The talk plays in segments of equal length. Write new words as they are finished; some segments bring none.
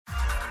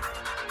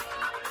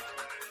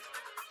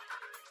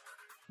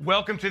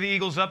Welcome to the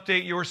Eagles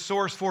Update, your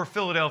source for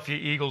Philadelphia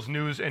Eagles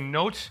news and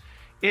notes.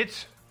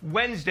 It's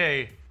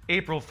Wednesday,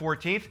 April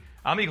 14th.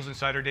 I'm Eagles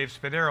insider Dave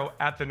Spadaro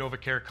at the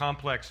NovaCare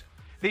Complex.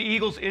 The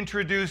Eagles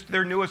introduced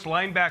their newest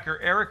linebacker,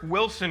 Eric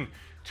Wilson,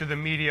 to the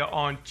media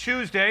on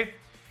Tuesday.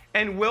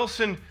 And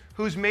Wilson,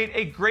 who's made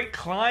a great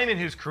climb in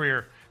his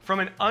career from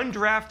an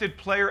undrafted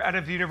player out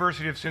of the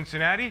University of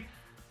Cincinnati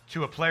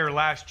to a player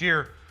last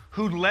year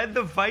who led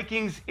the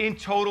Vikings in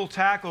total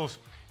tackles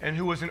and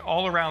who was an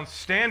all-around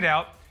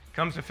standout,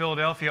 comes to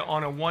Philadelphia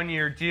on a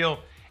one-year deal,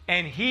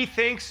 and he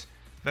thinks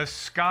the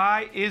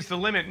sky is the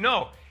limit.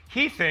 No,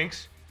 he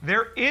thinks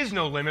there is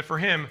no limit for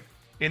him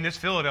in this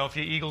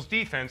Philadelphia Eagles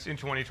defense in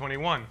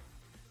 2021.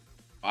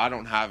 I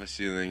don't have a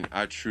ceiling.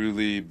 I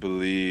truly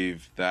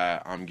believe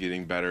that I'm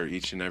getting better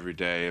each and every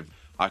day.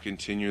 I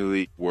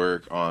continually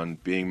work on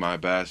being my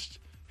best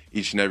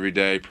each and every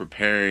day,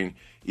 preparing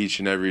each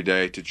and every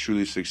day to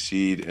truly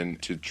succeed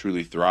and to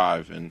truly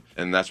thrive.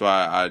 And that's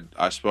why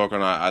I spoke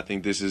on. I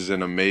think this is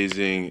an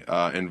amazing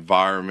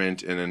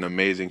environment and an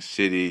amazing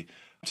city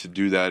to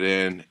do that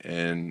in.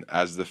 And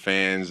as the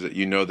fans,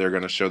 you know they're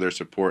going to show their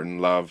support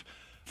and love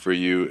for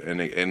you and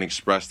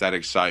express that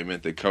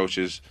excitement. The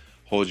coaches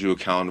hold you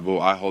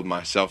accountable. I hold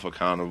myself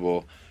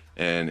accountable.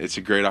 And it's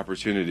a great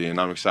opportunity,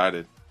 and I'm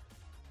excited.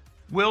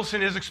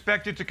 Wilson is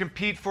expected to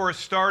compete for a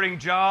starting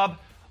job,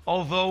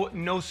 although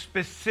no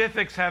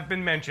specifics have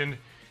been mentioned,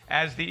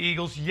 as the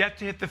Eagles yet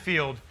to hit the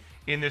field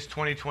in this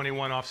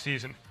 2021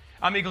 offseason.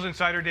 I'm Eagles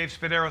insider Dave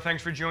Spadaro.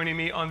 Thanks for joining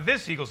me on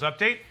this Eagles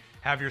Update.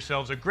 Have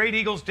yourselves a great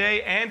Eagles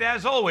day, and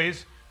as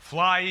always,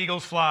 fly,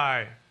 Eagles,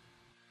 fly.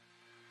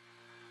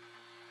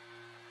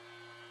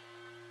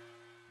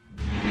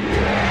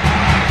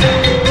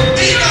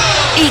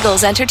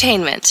 Eagles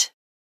Entertainment.